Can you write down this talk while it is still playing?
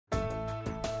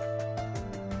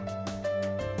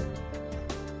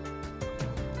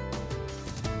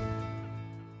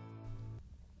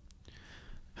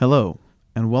Hello,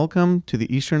 and welcome to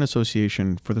the Eastern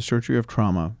Association for the Surgery of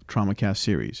Trauma, TraumaCast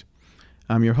series.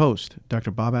 I'm your host,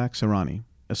 Dr. Babak Sarani,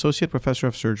 Associate Professor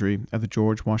of Surgery at the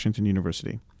George Washington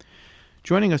University.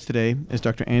 Joining us today is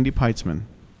Dr. Andy Peitzman,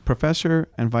 Professor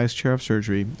and Vice Chair of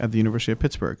Surgery at the University of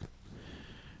Pittsburgh.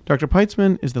 Dr.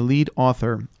 Peitzman is the lead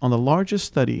author on the largest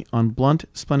study on blunt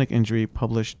splenic injury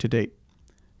published to date.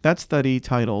 That study,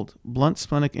 titled Blunt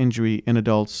Splenic Injury in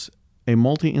Adults, a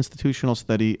multi-institutional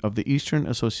study of the Eastern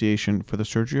Association for the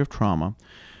Surgery of Trauma,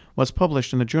 was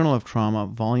published in the Journal of Trauma,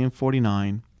 Volume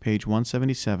 49, page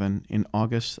 177, in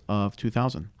August of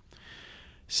 2000.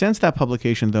 Since that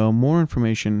publication, though, more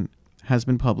information has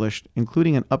been published,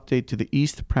 including an update to the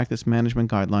EAST Practice Management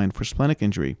Guideline for Splenic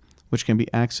Injury, which can be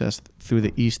accessed through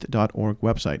the east.org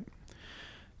website.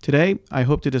 Today, I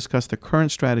hope to discuss the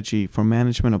current strategy for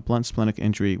management of blunt splenic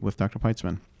injury with Dr.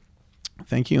 Peitzman.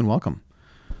 Thank you and welcome.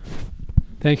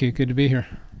 Thank you. Good to be here.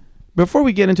 Before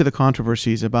we get into the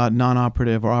controversies about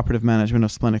non-operative or operative management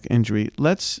of splenic injury,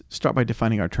 let's start by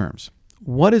defining our terms.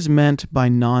 What is meant by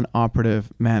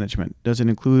non-operative management? Does it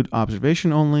include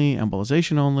observation only,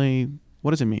 embolization only?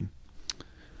 What does it mean?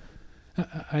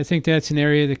 I think that's an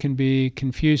area that can be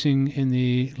confusing in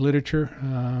the literature.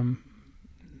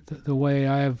 The way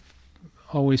I have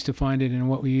always defined it and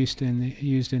what we used in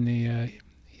the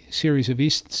series of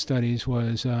EAST studies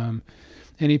was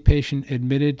any patient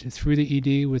admitted through the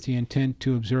ED with the intent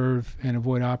to observe and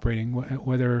avoid operating,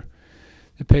 whether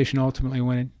the patient ultimately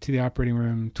went to the operating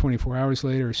room 24 hours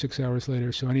later or 6 hours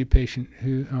later. So any patient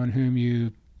on whom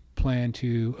you plan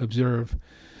to observe.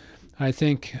 I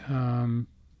think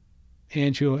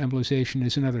angioembolization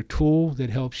is another tool that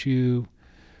helps you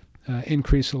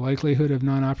increase the likelihood of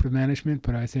non-operative management,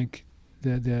 but I think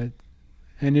the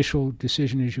initial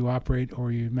decision is you operate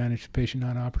or you manage the patient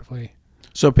non-operatively.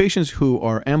 So patients who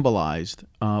are embolized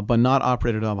but not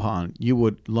operated upon, you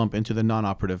would lump into the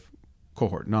non-operative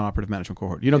cohort, non-operative management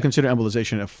cohort. You don't consider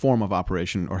embolization a form of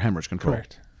operation or hemorrhage control?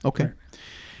 Correct. Okay. Correct.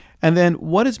 And then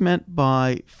what is meant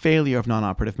by failure of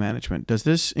non-operative management? Does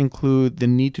this include the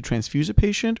need to transfuse a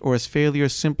patient, or is failure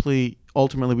simply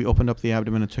ultimately we opened up the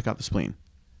abdomen and took out the spleen?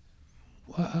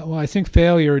 Well, I think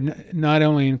failure not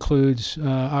only includes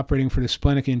operating for the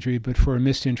splenic injury, but for a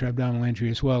missed intra-abdominal injury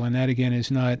as well, and that again is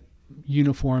not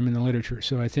uniform in the literature.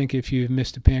 So I think if you've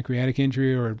missed a pancreatic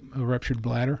injury or a ruptured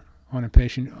bladder on a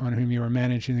patient on whom you are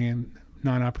managing them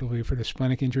non-operatively for the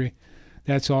splenic injury,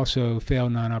 that's also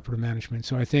failed non-operative management.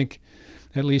 So I think,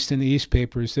 at least in the EAST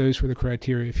papers, those were the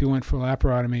criteria. If you went for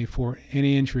laparotomy for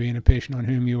any injury in a patient on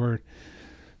whom you were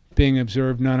being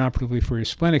observed non-operatively for your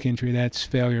splenic injury, that's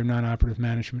failure of non-operative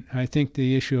management. I think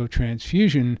the issue of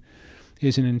transfusion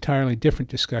is an entirely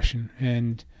different discussion.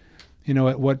 And,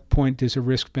 at what point does a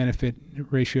risk-benefit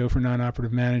ratio for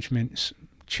non-operative management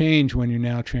change when you're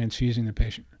now transfusing the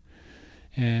patient?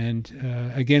 And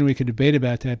again, we could debate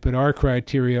about that, but our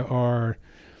criteria are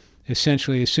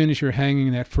essentially as soon as you're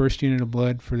hanging that first unit of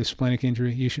blood for the splenic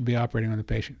injury, you should be operating on the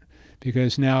patient,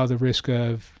 because now the risk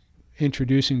of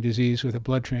introducing disease with a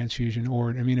blood transfusion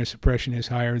or immunosuppression is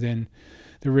higher than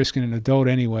the risk in an adult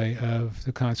anyway of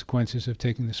the consequences of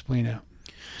taking the spleen out.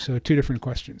 So two different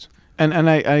questions.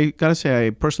 And I got to say, I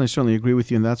personally certainly agree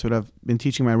with you, and that's what I've been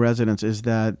teaching my residents, is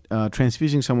that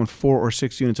transfusing someone 4 or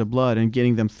 6 units of blood and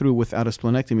getting them through without a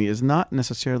splenectomy is not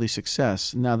necessarily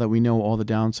success, now that we know all the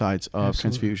downsides of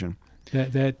transfusion.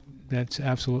 That's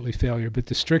absolutely failure. But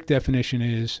the strict definition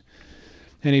is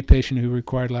any patient who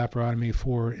required laparotomy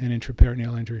for an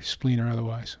intraperitoneal injury, spleen or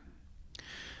otherwise.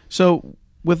 So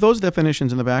with those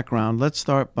definitions in the background, let's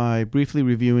start by briefly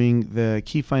reviewing the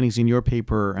key findings in your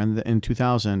paper in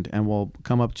 2000, and we'll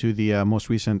come up to the most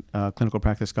recent clinical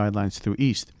practice guidelines through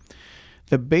EAST.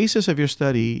 The basis of your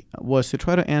study was to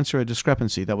try to answer a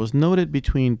discrepancy that was noted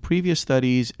between previous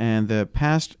studies and the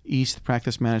past EAST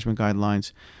practice management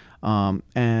guidelines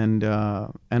and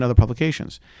other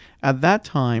publications. At that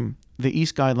time, the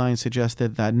EAST guidelines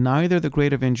suggested that neither the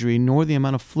grade of injury nor the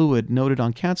amount of fluid noted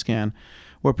on CAT scan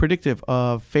were predictive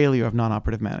of failure of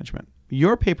non-operative management.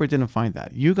 Your paper didn't find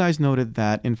that. You guys noted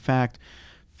that, in fact,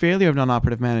 failure of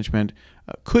non-operative management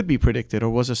could be predicted or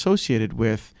was associated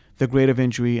with the grade of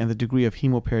injury and the degree of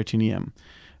hemoperitoneum.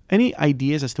 Any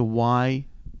ideas as to why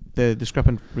the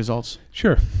discrepant results?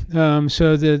 Sure.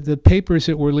 So the papers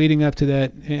that were leading up to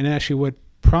that, and actually what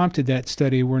prompted that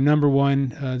study, were number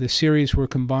one, the series were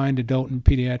combined adult and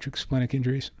pediatric splenic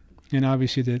injuries. And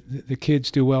obviously the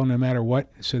kids do well no matter what,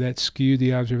 so that skewed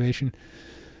the observation.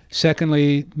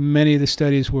 Secondly, many of the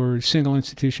studies were single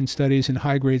institution studies, and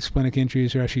high-grade splenic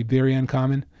injuries are actually very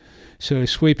uncommon. So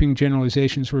sweeping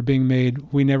generalizations were being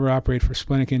made. We never operate for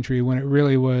splenic injury when it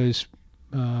really was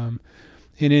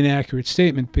an inaccurate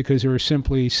statement because there were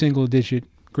simply single-digit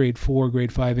grade 4,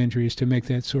 grade 5 injuries to make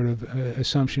that sort of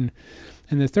assumption.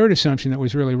 And the third assumption that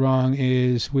was really wrong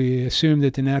is we assumed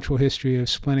that the natural history of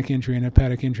splenic injury and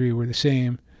hepatic injury were the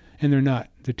same, and they're not.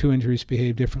 The two injuries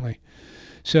behave differently.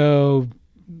 So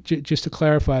just to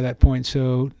clarify that point,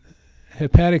 so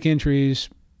hepatic injuries,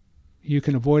 you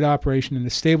can avoid operation in a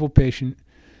stable patient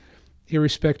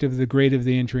irrespective of the grade of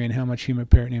the injury and how much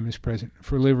hemiperitoneum is present.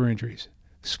 For liver injuries,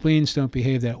 spleens don't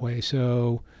behave that way.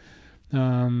 So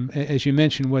as you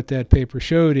mentioned, what that paper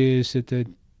showed is that the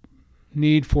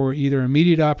need for either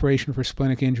immediate operation for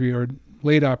splenic injury or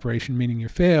late operation, meaning you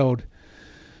failed,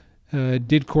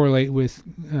 did correlate with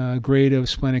grade of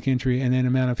splenic injury and then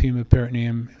amount of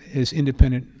hemiperitoneum as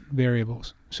independent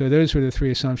variables. So those were the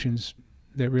three assumptions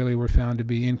that really were found to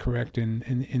be incorrect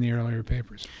in the earlier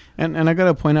papers. And I got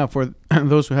to point out for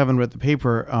those who haven't read the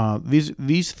paper,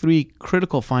 these three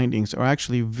critical findings are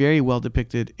actually very well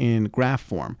depicted in graph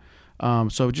form.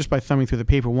 So just by thumbing through the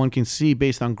paper, one can see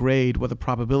based on grade what the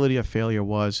probability of failure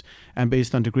was, and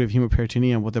based on degree of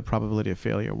hemiperitoneum what the probability of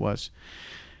failure was.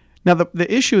 Now,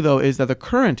 the issue, though, is that the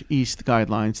current EAST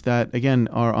guidelines that, again,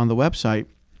 are on the website,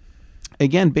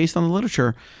 again, based on the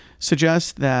literature,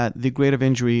 suggest that the grade of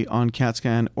injury on CAT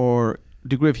scan or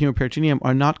degree of hemiperitoneum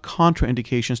are not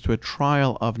contraindications to a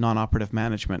trial of non-operative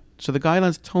management. So the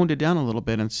guidelines toned it down a little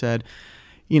bit and said,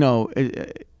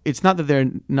 it's not that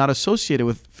they're not associated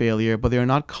with failure, but they are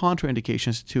not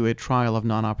contraindications to a trial of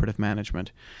non-operative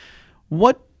management.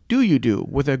 What do you do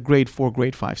with a grade 4,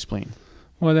 grade 5 spleen?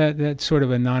 Well, that's sort of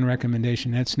a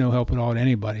non-recommendation. That's no help at all to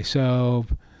anybody. So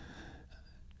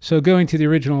going to the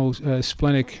original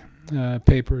splenic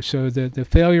paper, so the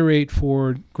failure rate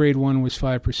for grade 1 was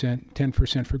 5%,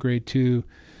 10% for grade 2.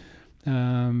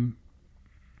 I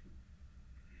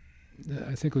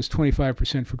think it was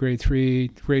 25% for grade 3,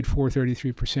 grade 4,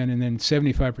 33%, and then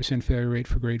 75% failure rate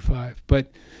for grade 5.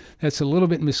 But that's a little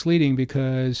bit misleading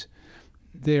because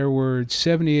there were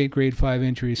 78 grade 5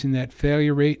 injuries, and that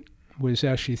failure rate was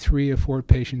actually 3 of 4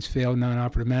 patients failed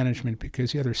non-operative management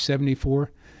because the other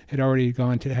 74 had already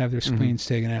gone to have their spleens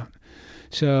taken out.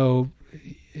 So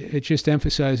it just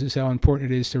emphasizes how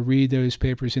important it is to read those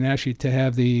papers and actually to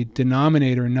have the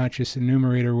denominator and not just the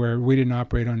numerator where we didn't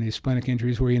operate on these splenic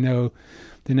injuries where you know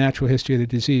the natural history of the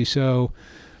disease. So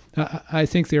I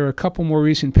think there are a couple more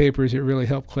recent papers that really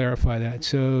help clarify that.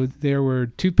 So there were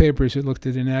 2 papers that looked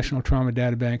at the National Trauma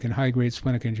Data Bank and high-grade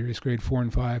splenic injuries, grade 4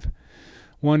 and 5.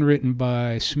 One written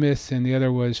by Smith and the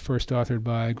other was first authored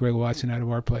by Greg Watson out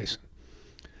of our place.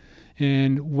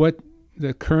 And what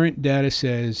the current data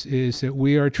says is that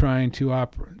we are trying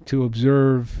to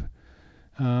observe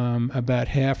about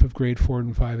half of grade 4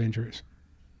 and 5 injuries.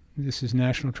 This is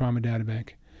National Trauma Data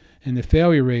Bank. And the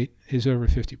failure rate is over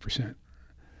 50%.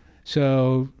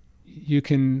 So you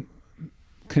can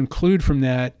conclude from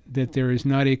that there is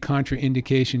not a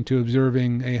contraindication to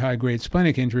observing a high-grade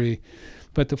splenic injury,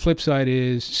 but the flip side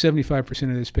is 75%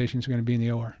 of those patients are going to be in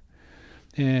the OR.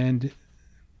 And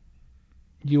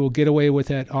you will get away with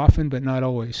that often, but not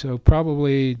always. So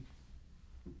probably,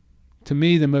 to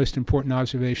me, the most important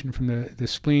observation from the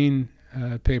spleen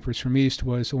papers from EAST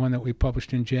was the one that we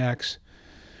published in JACS,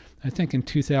 I think in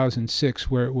 2006,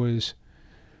 where it was,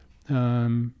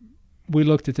 we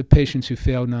looked at the patients who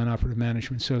failed non-operative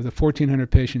management. So the 1,400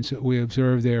 patients that we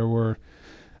observed there were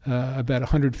about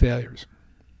 100 failures.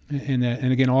 And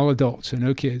again, all adults, so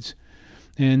no kids.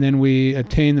 And then we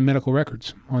obtained the medical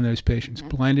records on those patients,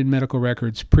 blinded medical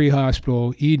records,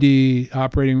 pre-hospital, ED,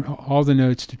 operating, all the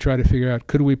notes to try to figure out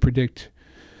could we predict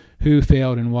who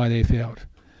failed and why they failed.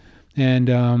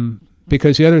 And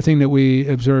because the other thing that we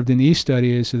observed in the EAST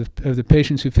study is of the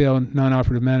patients who failed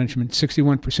non-operative management,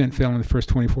 61% failed in the first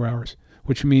 24 hours,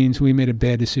 which means we made a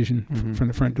bad decision from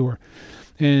the front door.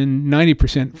 And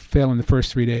 90% fail in the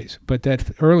first 3 days. But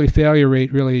that early failure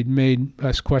rate really made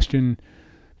us question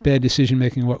bad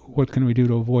decision-making. What can we do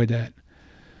to avoid that?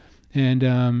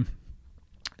 And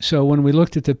so when we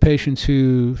looked at the patients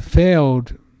who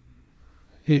failed,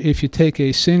 if you take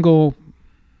a single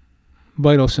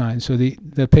vital sign, so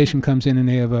the patient comes in and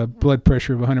they have a blood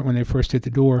pressure of 100 when they first hit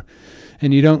the door,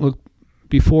 and you don't look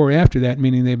before or after that,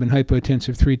 meaning they've been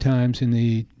hypotensive 3 times in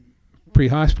the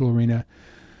pre-hospital arena,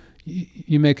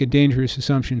 you make a dangerous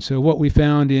assumption. So what we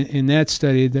found in that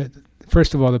study, that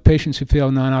first of all, the patients who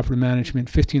fail non-operative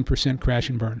management, 15% crash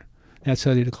and burn. That's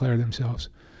how they declare themselves.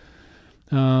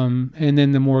 And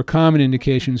then the more common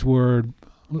indications were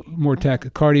more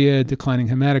tachycardia, declining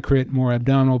hematocrit, more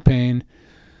abdominal pain.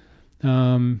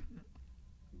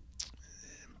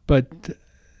 But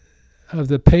of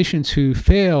the patients who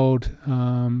failed,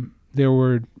 there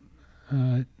were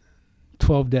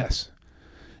 12 deaths.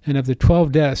 And of the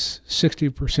 12 deaths,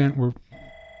 60% were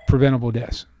preventable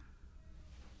deaths.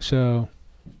 So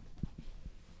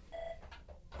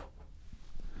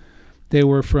they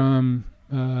were from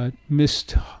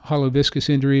missed hollow viscous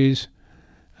injuries,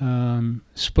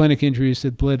 splenic injuries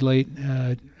that bled late.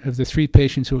 Of the 3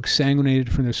 patients who exsanguinated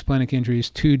from their splenic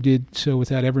injuries, 2 did so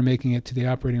without ever making it to the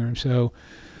operating room. So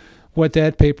what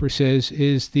that paper says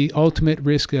is the ultimate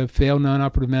risk of failed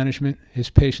non-operative management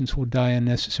is patients will die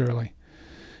unnecessarily.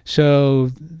 So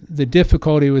the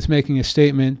difficulty with making a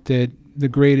statement that the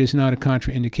grade is not a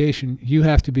contraindication, you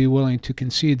have to be willing to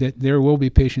concede that there will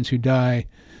be patients who die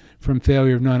from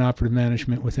failure of non-operative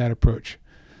management with that approach.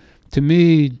 To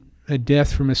me, a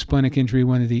death from a splenic injury,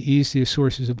 one of the easiest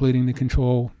sources of bleeding to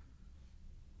control,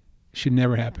 should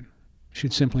never happen.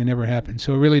 Should simply never happen.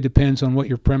 So it really depends on what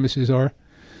your premises are.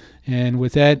 And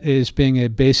with that as being a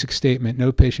basic statement,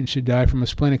 no patient should die from a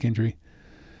splenic injury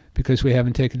because we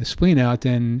haven't taken the spleen out,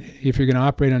 then if you're going to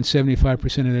operate on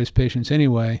 75% of those patients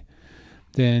anyway,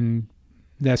 then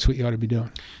that's what you ought to be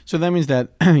doing. So that means that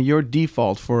your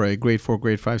default for a grade 4,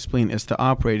 grade 5 spleen is to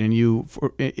operate, and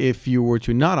if you were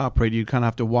to not operate, you kind of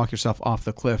have to walk yourself off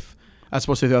the cliff, as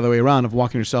opposed to the other way around of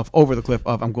walking yourself over the cliff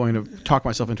of I'm going to talk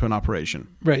myself into an operation.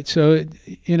 Right. So,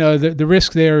 the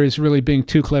risk there is really being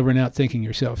too clever and outthinking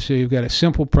yourself. So you've got a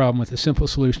simple problem with a simple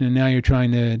solution, and now you're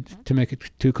trying to make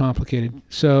it too complicated.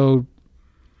 So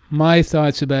my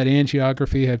thoughts about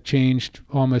angiography have changed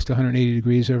almost 180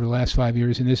 degrees over the last 5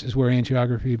 years, and this is where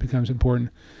angiography becomes important,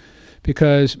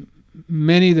 because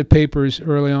many of the papers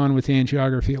early on with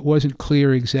angiography, it wasn't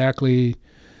clear exactly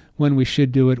when we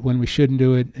should do it, when we shouldn't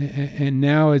do it, and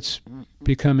now it's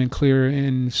becoming clear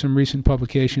in some recent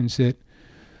publications that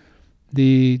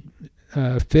the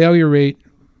failure rate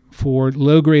for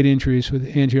low-grade injuries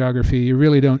with angiography, you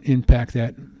really don't impact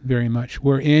that very much.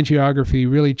 Where angiography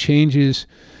really changes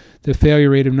the failure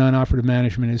rate of non-operative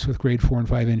management is with grade 4 and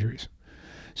 5 injuries.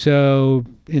 So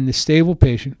in the stable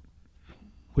patient,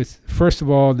 first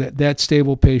of all, that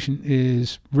stable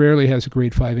patient rarely has a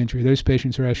grade 5 injury. Those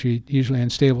patients are actually usually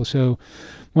unstable. So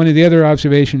one of the other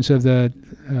observations of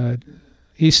the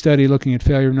East study looking at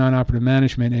failure of non-operative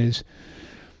management is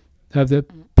of the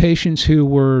patients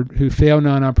who failed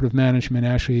non-operative management,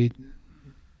 actually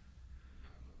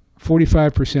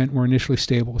 45% were initially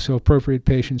stable, so appropriate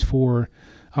patients for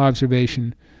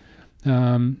observation.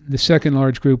 The second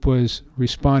large group was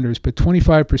responders, but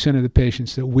 25% of the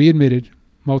patients that we admitted,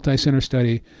 multi-center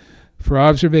study, for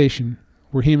observation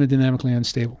were hemodynamically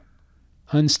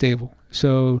unstable.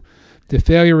 So the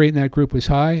failure rate in that group was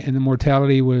high, and the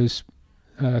mortality was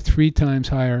 3 times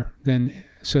higher than.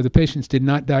 So the patients did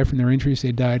not die from their injuries;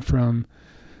 they died from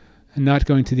not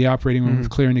going to the operating room with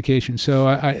clear indication. So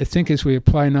I think as we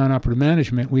apply non-operative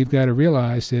management, we've got to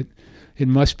realize that it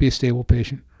must be a stable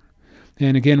patient.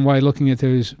 And again, why looking at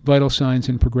those vital signs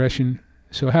and progression.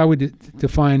 So how we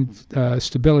defined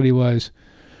stability was,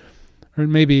 or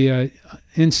maybe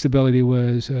instability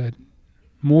was,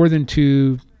 more than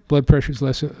 2, blood pressures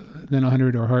less than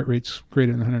 100, or heart rates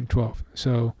greater than 112.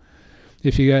 So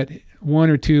if you got 1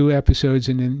 or 2 episodes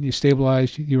and then you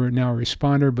stabilized, you are now a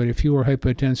responder. But if you were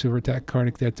hypotensive or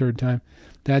tachycardic that third time,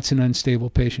 that's an unstable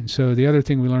patient. So the other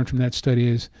thing we learned from that study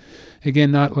is,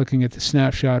 again, not looking at the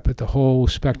snapshot, but the whole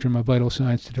spectrum of vital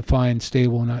signs to define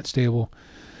stable, not stable.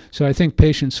 So I think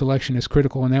patient selection is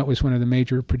critical, and that was one of the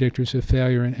major predictors of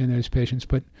failure in those patients.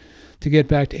 But to get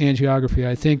back to angiography,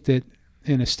 I think that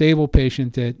in a stable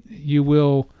patient that you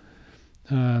will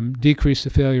decrease the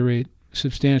failure rate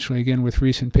substantially, again, with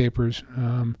recent papers,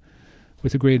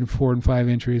 with the grade 4 and 5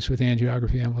 injuries with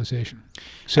angiography embolization.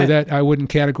 So that I wouldn't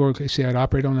categorically say I'd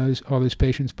operate on all those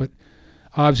patients, but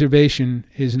observation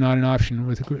is not an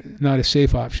option, not a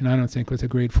safe option, I don't think, with a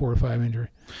grade 4 or 5 injury.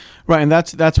 Right, and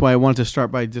that's why I wanted to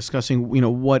start by discussing,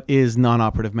 what is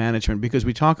non-operative management, because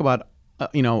we talk about,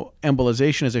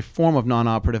 embolization as a form of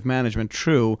non-operative management,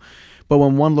 true, but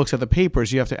when one looks at the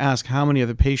papers, you have to ask how many of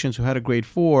the patients who had a grade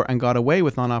 4 and got away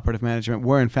with non-operative management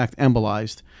were in fact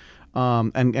embolized,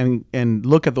 and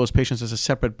look at those patients as a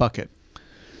separate bucket.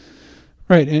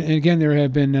 Right, and again, there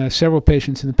have been several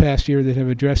patients in the past year that have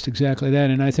addressed exactly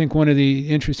that, and I think one of the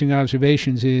interesting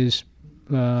observations is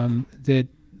that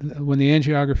when the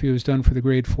angiography was done for the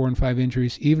grade 4 and 5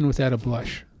 injuries, even without a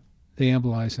blush, they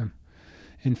embolized them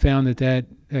and found that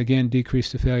again,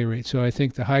 decreased the failure rate. So I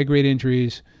think the high-grade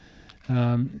injuries,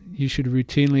 you should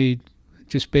routinely,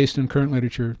 just based on current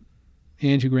literature,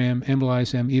 angiogram,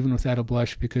 embolize them even without a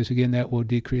blush, because again, that will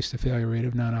decrease the failure rate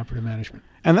of non-operative management.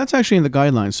 And that's actually in the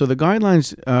guidelines. So the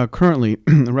guidelines currently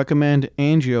recommend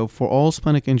angio for all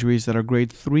splenic injuries that are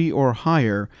grade 3 or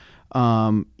higher,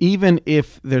 even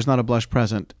if there's not a blush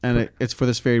present, and Correct. it's for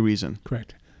this very reason.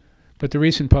 Correct. But the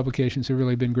recent publications have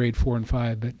really been grade 4 and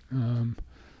 5, but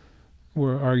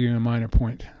we're arguing a minor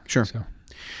point. Sure. So.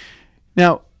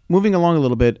 Now, moving along a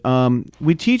little bit,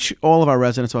 we teach all of our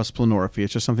residents about splinorrhaphy.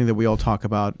 It's just something that we all talk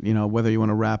about, whether you want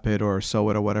to wrap it or sew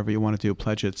it or whatever you want to do,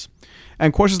 pledge it.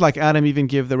 And courses like Adam even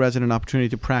give the resident an opportunity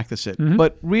to practice it. Mm-hmm.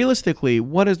 But realistically,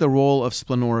 what is the role of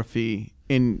splinorrhaphy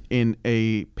in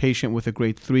a patient with a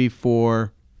grade 3,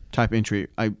 4 type injury?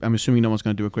 I'm assuming no one's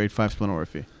going to do a grade 5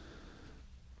 splinorrhaphy.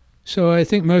 So I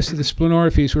think most of the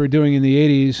splinorrhaphies we were doing in the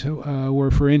 80s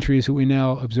were for injuries that we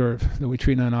now observe, that we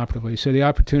treat non-operatively. So the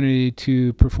opportunity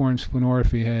to perform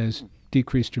splinorrhaphy has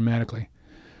decreased dramatically.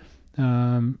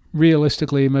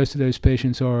 Realistically, most of those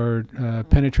patients are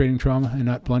penetrating trauma and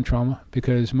not blunt trauma,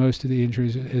 because most of the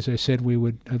injuries, as I said, we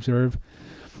would observe.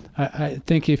 I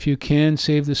think if you can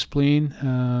save the spleen,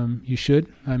 you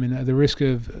should. I mean, the risk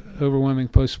of overwhelming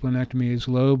post-splenectomy is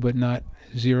low, but not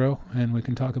zero, and we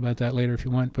can talk about that later if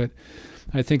you want. But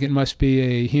I think it must be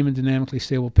a hemodynamically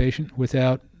stable patient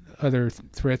without other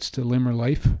threats to limb or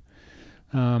life,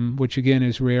 which again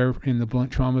is rare in the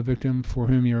blunt trauma victim for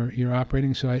whom you're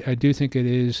operating. So I do think it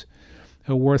is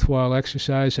a worthwhile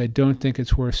exercise. I don't think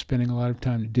it's worth spending a lot of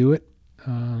time to do it.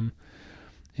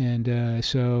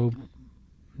 So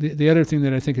the other thing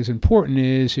that I think is important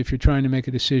is, if you're trying to make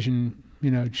a decision,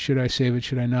 should I save it,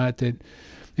 should I not, that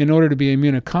in order to be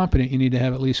immunocompetent, you need to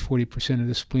have at least 40% of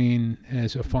the spleen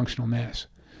as a functional mass.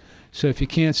 So if you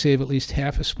can't save at least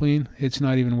half a spleen, it's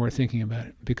not even worth thinking about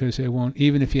it, because they won't,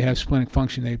 even if you have splenic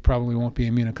function, they probably won't be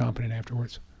immunocompetent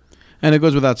afterwards. And it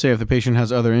goes without saying, if the patient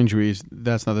has other injuries,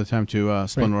 that's not the time to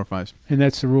splinorrhaphize. Right. And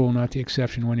that's the rule, not the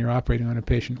exception, when you're operating on a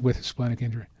patient with a splenic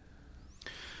injury.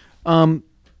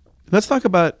 Let's talk a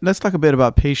bit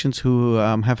about patients who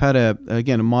have had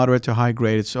a moderate to high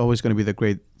grade. It's always going to be the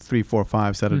grade 3, 4,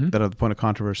 5s that are the point of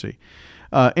controversy.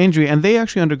 Injury, and they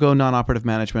actually undergo non-operative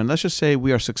management. Let's just say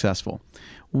we are successful.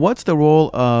 What's the role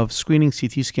of screening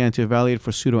CT scan to evaluate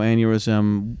for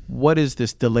pseudoaneurysm? What is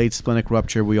this delayed splenic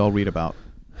rupture we all read about?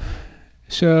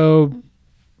 So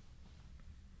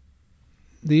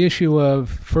the issue of,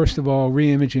 first of all,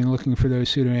 re-imaging, looking for those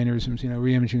pseudoaneurysms,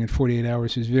 re-imaging at 48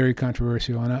 hours is very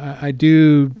controversial. And I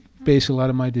do base a lot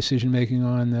of my decision-making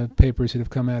on the papers that have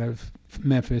come out of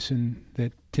Memphis and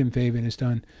that Tim Fabian has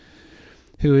done,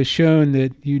 who has shown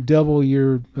that you double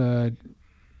the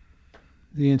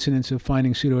incidence of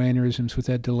finding pseudoaneurysms with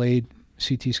that delayed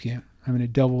CT scan. I mean,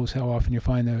 it doubles how often you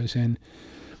find those. And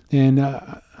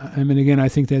again, I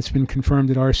think that's been confirmed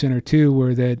at our center too,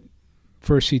 where that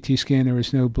first CT scan, there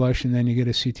was no blush, and then you get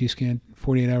a CT scan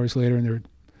 48 hours later, and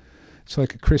it's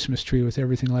like a Christmas tree with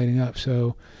everything lighting up.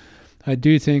 So I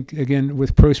do think, again,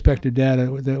 with prospective data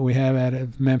that we have out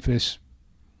of Memphis,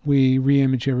 we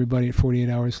re-image everybody at 48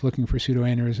 hours looking for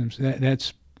pseudoaneurysms.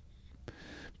 That's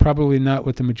probably not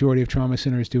what the majority of trauma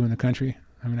centers do in the country.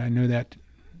 I mean, I know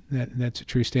that's a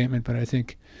true statement, but I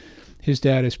think his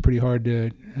data is pretty hard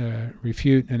to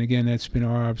refute. And again, that's been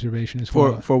our observation as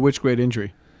well. For which grade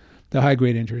injury? The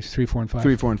high-grade injuries, 3, 4, and 5.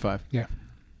 3, 4, and 5. Yeah.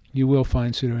 You will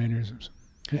find pseudoaneurysms.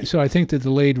 So I think the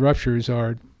delayed ruptures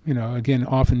are, again,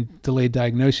 often delayed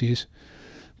diagnoses,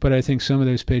 but I think some of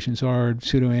those patients are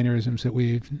pseudoaneurysms that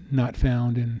we've not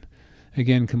found, and,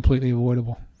 again, completely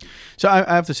avoidable. So I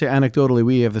have to say, anecdotally,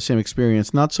 we have the same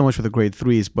experience, not so much with the grade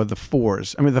 3s, but the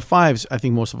 4s. I mean, the 5s, I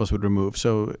think most of us would remove.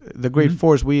 So the grade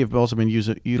 4s, we have also been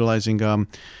utilizing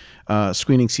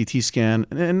screening CT scan,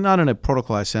 and not in a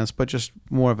protocolized sense, but just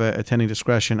more of a attending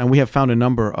discretion. And we have found a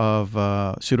number of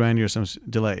pseudoaneurysms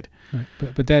delayed. Right.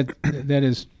 But that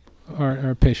is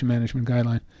our patient management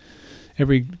guideline.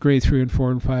 Every grade 3 and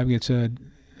 4 and 5 gets a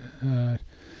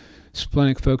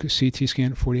splenic focused CT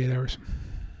scan at 48 hours.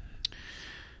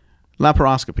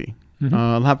 Laparoscopy.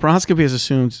 Mm-hmm. Laparoscopy has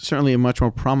assumed certainly a much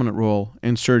more prominent role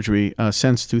in surgery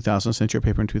since your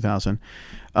paper in 2000.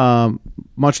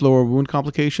 Much lower wound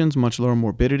complications, much lower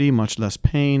morbidity, much less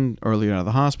pain, earlier out of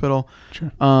the hospital.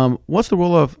 Sure. What's the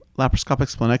role of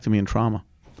laparoscopic splenectomy in trauma?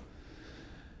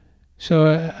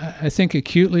 So I think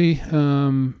acutely,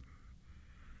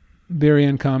 very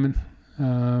uncommon.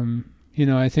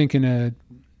 I think in a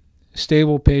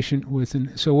stable patient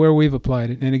so where we've applied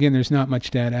it, and again, there's not much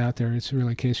data out there, it's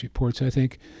really case reports. I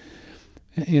think,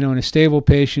 in a stable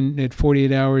patient at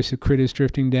 48 hours, the crit is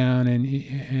drifting down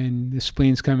and the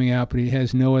spleen's coming out, but he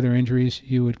has no other injuries,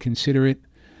 you would consider it.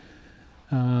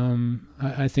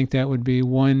 I think that would be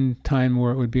one time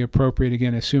where it would be appropriate,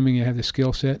 again, assuming you have the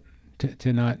skill set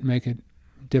to not make it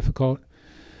difficult.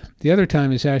 The other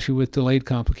time is actually with delayed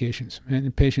complications,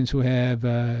 and patients who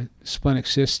have splenic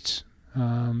cysts,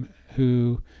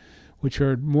 who which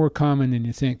are more common than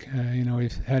you think.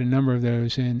 We've had a number of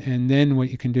those, and then what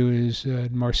you can do is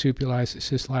marsupialize the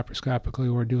cyst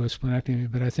laparoscopically or do a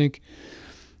splenectomy. But I think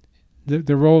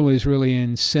the role is really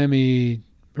in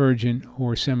semi-urgent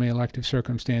or semi-elective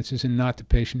circumstances and not the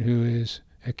patient who is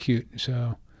acute.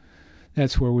 So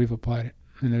that's where we've applied it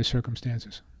in those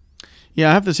circumstances. Yeah,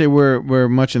 I have to say we're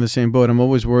much in the same boat. I'm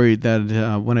always worried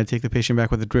that when I take the patient back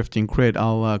with a drifting crit,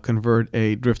 I'll convert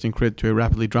a drifting crit to a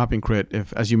rapidly dropping crit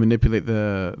as you manipulate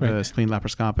the spleen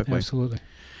laparoscopically. Absolutely.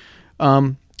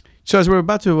 So as we're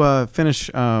about to finish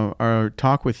our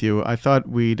talk with you, I thought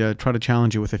we'd try to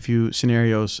challenge you with a few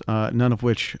scenarios, none of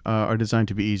which are designed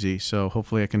to be easy. So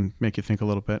hopefully I can make you think a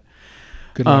little bit.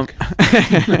 Good luck.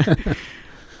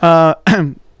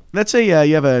 Let's say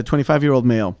you have a 25-year-old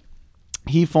male.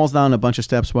 He falls down a bunch of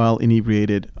steps while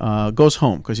inebriated, goes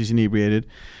home because he's inebriated,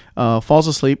 falls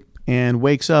asleep, and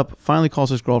wakes up, finally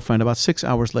calls his girlfriend about 6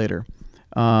 hours later,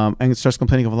 and starts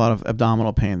complaining of a lot of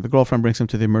abdominal pain. The girlfriend brings him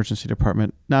to the emergency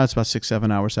department. Now it's about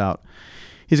 6-7 hours out.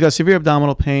 He's got severe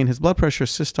abdominal pain. His blood pressure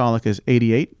systolic is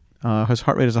 88. His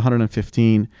heart rate is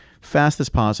 115. Fast is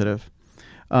positive.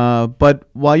 But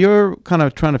while you're kind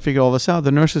of trying to figure all this out,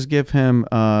 the nurses give him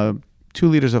 2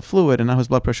 liters of fluid, and now his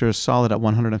blood pressure is solid at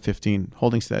 115,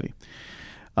 holding steady.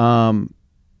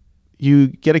 You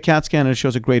get a CAT scan, and it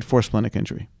shows a grade 4 splenic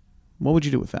injury. What would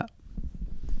you do with that?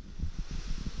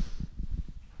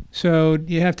 So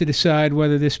you have to decide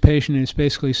whether this patient is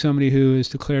basically somebody who has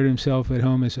declared himself at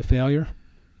home as a failure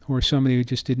or somebody who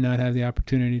just did not have the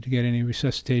opportunity to get any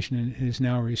resuscitation and is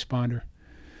now a responder.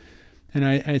 And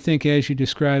I think as you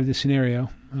described the scenario,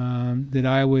 that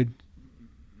I would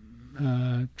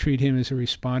treat him as a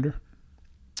responder,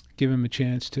 give him a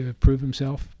chance to prove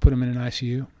himself, put him in an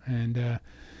ICU, and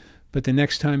but the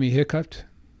next time he hiccuped,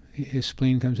 his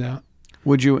spleen comes out.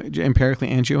 Would you empirically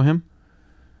angio him?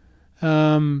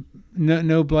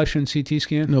 No blush on CT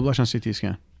scan. No blush on CT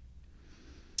scan.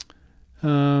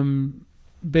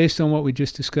 Based on what we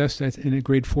just discussed, in a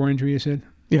grade 4 injury, you said?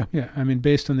 Yeah. Yeah. I mean,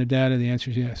 based on the data, the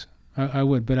answer is yes. I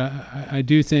would, but I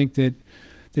do think that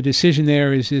the decision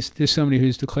there is this somebody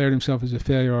who's declared himself as a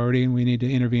failure already and we need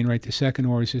to intervene right this second,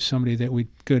 or is this somebody that we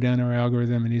go down our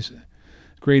algorithm and he's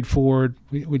grade 4?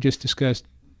 We just discussed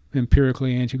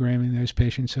empirically angiogramming those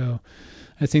patients. So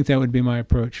I think that would be my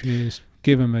approach, is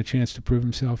give him a chance to prove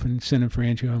himself and send him for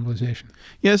angioembolization.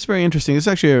 Yeah, it's very interesting. It's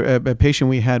actually a patient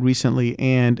we had recently,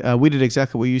 and we did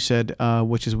exactly what you said,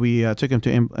 which is we took him to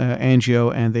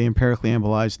angio and they empirically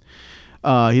embolized.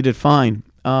 He did fine.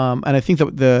 And I think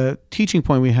that the teaching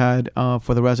point we had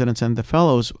for the residents and the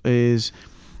fellows is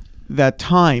that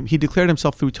time. He declared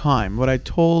himself through time. What I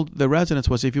told the residents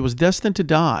was if he was destined to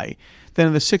die, then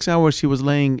in the 6 hours he was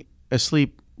laying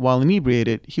asleep while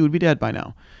inebriated, he would be dead by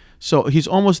now. So he's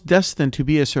almost destined to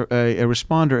be a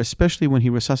responder, especially when he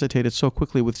resuscitated so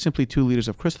quickly with simply 2 liters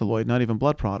of crystalloid, not even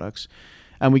blood products,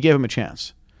 and we gave him a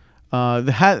chance.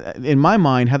 In my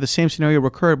mind, had the same scenario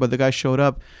occurred, but the guy showed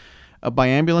up by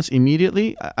ambulance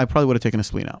immediately, I probably would have taken a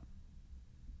spleen out.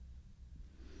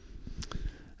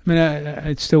 I mean,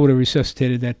 I still would have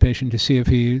resuscitated that patient to see if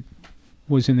he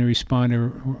was in the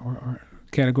responder or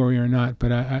category or not,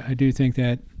 but I do think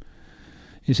that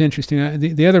is interesting.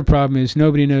 The other problem is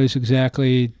nobody knows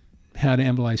exactly how to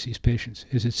embolize these patients.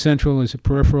 Is it central? Is it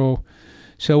peripheral?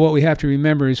 So what we have to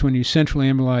remember is when you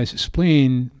centrally embolize the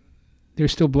spleen,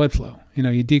 there's still blood flow.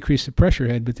 You decrease the pressure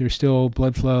head, but there's still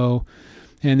blood flow.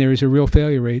 And there is a real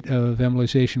failure rate of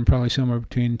embolization, probably somewhere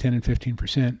between 10 and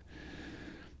 15%.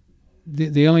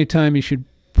 The only time you should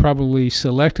probably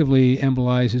selectively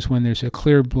embolize is when there's a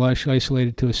clear blush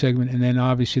isolated to a segment, and then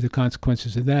obviously the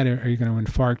consequences of that are you're going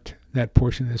to infarct that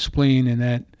portion of the spleen, and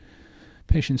that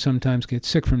patient sometimes gets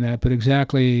sick from that. But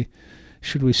exactly,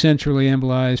 should we centrally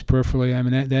embolize, peripherally? I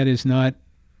mean, that is not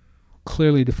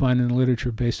clearly defined in the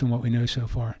literature based on what we know so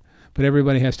far. But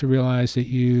everybody has to realize that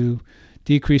you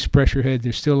decrease pressure head,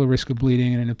 there's still a risk of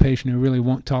bleeding, and in a patient who really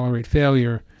won't tolerate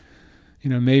failure,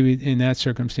 maybe in that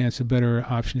circumstance, a better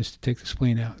option is to take the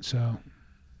spleen out. So,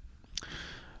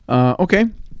 okay.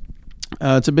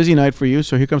 It's a busy night for you,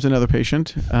 so here comes another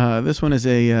patient. This one is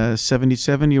a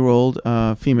 77-year-old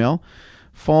female,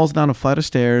 falls down a flight of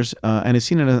stairs and is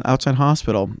seen at an outside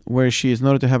hospital where she is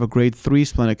noted to have a grade 3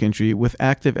 splenic injury with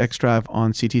active extrav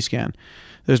on CT scan.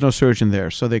 There's no surgeon there,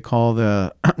 so they call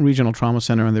the regional trauma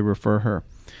center and they refer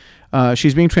her.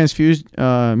 She's being transfused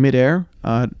midair,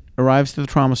 arrives to the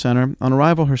trauma center. On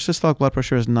arrival, her systolic blood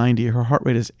pressure is 90, her heart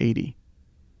rate is 80.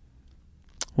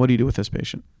 What do you do with this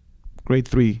patient? Grade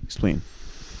 3 spleen.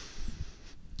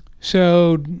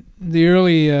 So the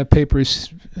early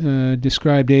papers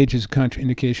described age as a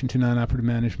contraindication to non-operative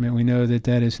management. We know that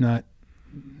is not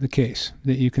the case,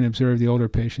 that you can observe the older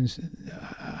patients.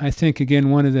 I think, again,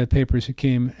 one of the papers that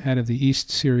came out of the East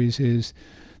series is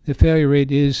the failure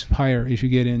rate is higher as you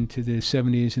get into the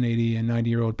 70s and 80 and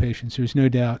 90-year-old patients. There's no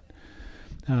doubt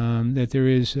that there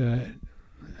is a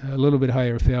little bit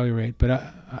higher failure rate, but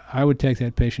I would take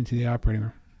that patient to the operating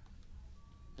room.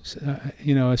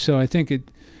 So I think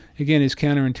it, again, is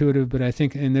counterintuitive, but I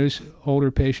think in those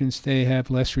older patients, they have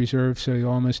less reserve, so you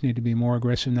almost need to be more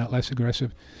aggressive, not less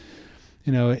aggressive.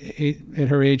 At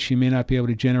her age, she may not be able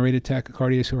to generate a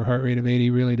tachycardia, so her heart rate of 80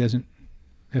 really doesn't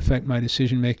affect my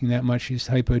decision-making that much. She's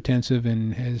hypotensive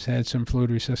and has had some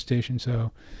fluid resuscitation,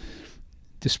 so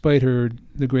despite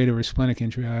the grade of her splenic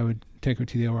injury, I would take her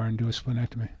to the OR and do a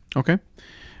splenectomy. Okay.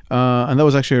 And that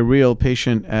was actually a real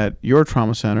patient at your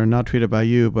trauma center, not treated by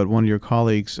you, but one of your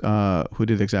colleagues who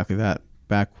did exactly that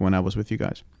back when I was with you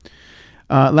guys.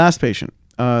 Last patient,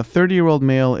 30-year-old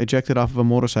male ejected off of a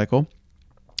motorcycle.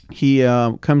 He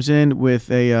comes in with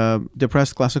a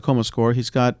depressed glaucoma score. He's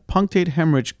got punctate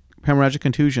hemorrhagic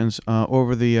contusions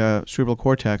over the cerebral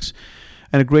cortex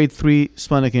and a grade 3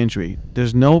 splenic injury.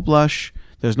 There's no blush.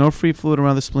 There's no free fluid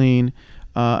around the spleen.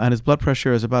 And his blood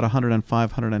pressure is about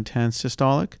 105, 110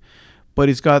 systolic. But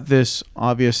he's got this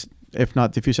obvious, if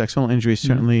not diffuse axonal injury,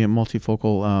 certainly a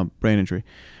multifocal brain injury.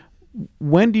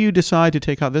 When do you decide to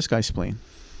take out this guy's spleen?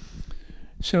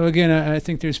 So again, I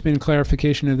think there's been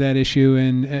clarification of that issue.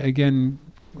 And again,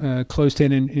 closed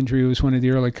head injury was one of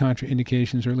the early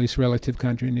contraindications, or at least relative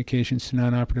contraindications to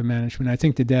non-operative management. I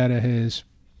think the data has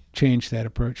changed that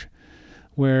approach,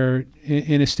 where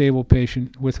in a stable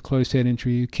patient with a closed head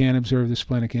injury, you can observe the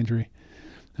splenic injury.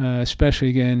 Especially,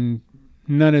 again,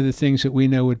 none of the things that we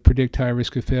know would predict high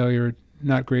risk of failure,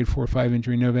 not grade 4 or 5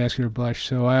 injury, no vascular blush.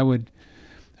 So I would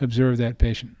observe that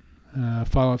patient,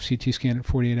 follow-up CT scan at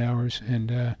 48 hours.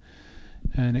 And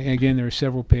again, there are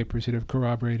several papers that have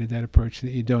corroborated that approach,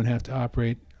 that you don't have to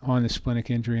operate on the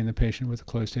splenic injury in the patient with a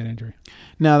closed head injury.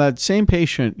 Now, that same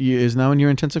patient is now in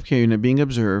your intensive care unit being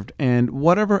observed, and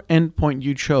whatever endpoint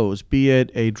you chose, be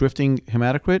it a drifting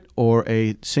hematocrit or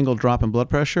a single drop in blood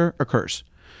pressure, occurs.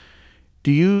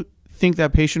 Do you think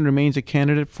that patient remains a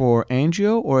candidate for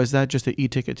angio, or is that just an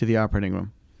e-ticket to the operating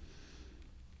room?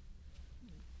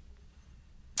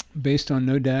 Based on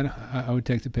no data, I would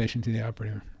take the patient to the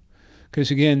operating room. Because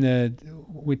again,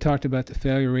 we talked about the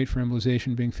failure rate for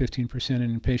embolization being 15%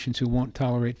 in patients who won't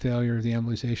tolerate failure of the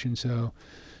embolization. So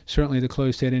certainly the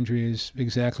closed head injury is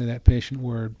exactly that patient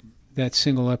where that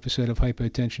single episode of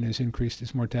hypotension has increased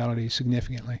its mortality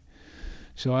significantly.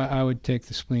 So I would take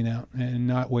the spleen out and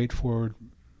not wait for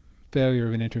failure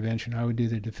of an intervention. I would do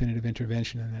the definitive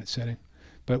intervention in that setting.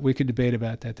 But we could debate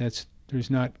about that. There's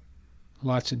not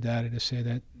lots of data to say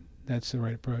that that's the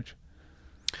right approach.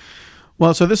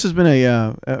 Well, so this has been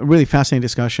a really fascinating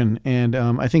discussion, and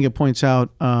I think it points out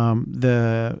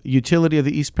the utility of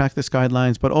the East Practice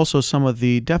Guidelines, but also some of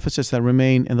the deficits that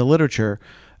remain in the literature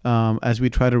as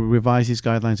we try to revise these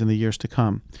guidelines in the years to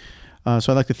come.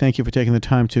 So I'd like to thank you for taking the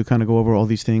time to kind of go over all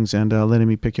these things and letting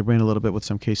me pick your brain a little bit with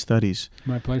some case studies.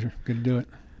 My pleasure. Good to do it.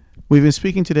 We've been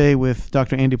speaking today with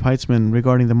Dr. Andy Peitzman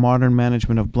regarding the modern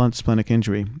management of blunt splenic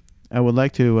injury. I would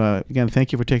like to, again,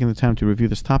 thank you for taking the time to review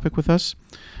this topic with us.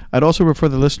 I'd also refer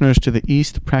the listeners to the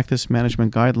East Practice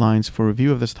Management Guidelines for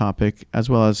review of this topic, as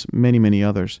well as many, many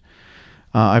others.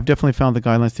 I've definitely found the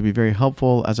guidelines to be very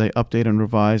helpful as I update and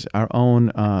revise our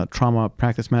own trauma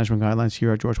practice management guidelines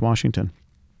here at George Washington.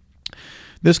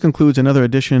 This concludes another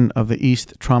edition of the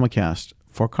East TraumaCast.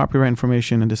 For copyright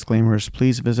information and disclaimers,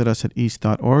 please visit us at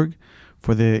east.org.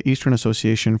 For the Eastern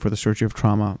Association for the Surgery of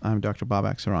Trauma, I'm Dr.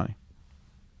 Babak Sarani.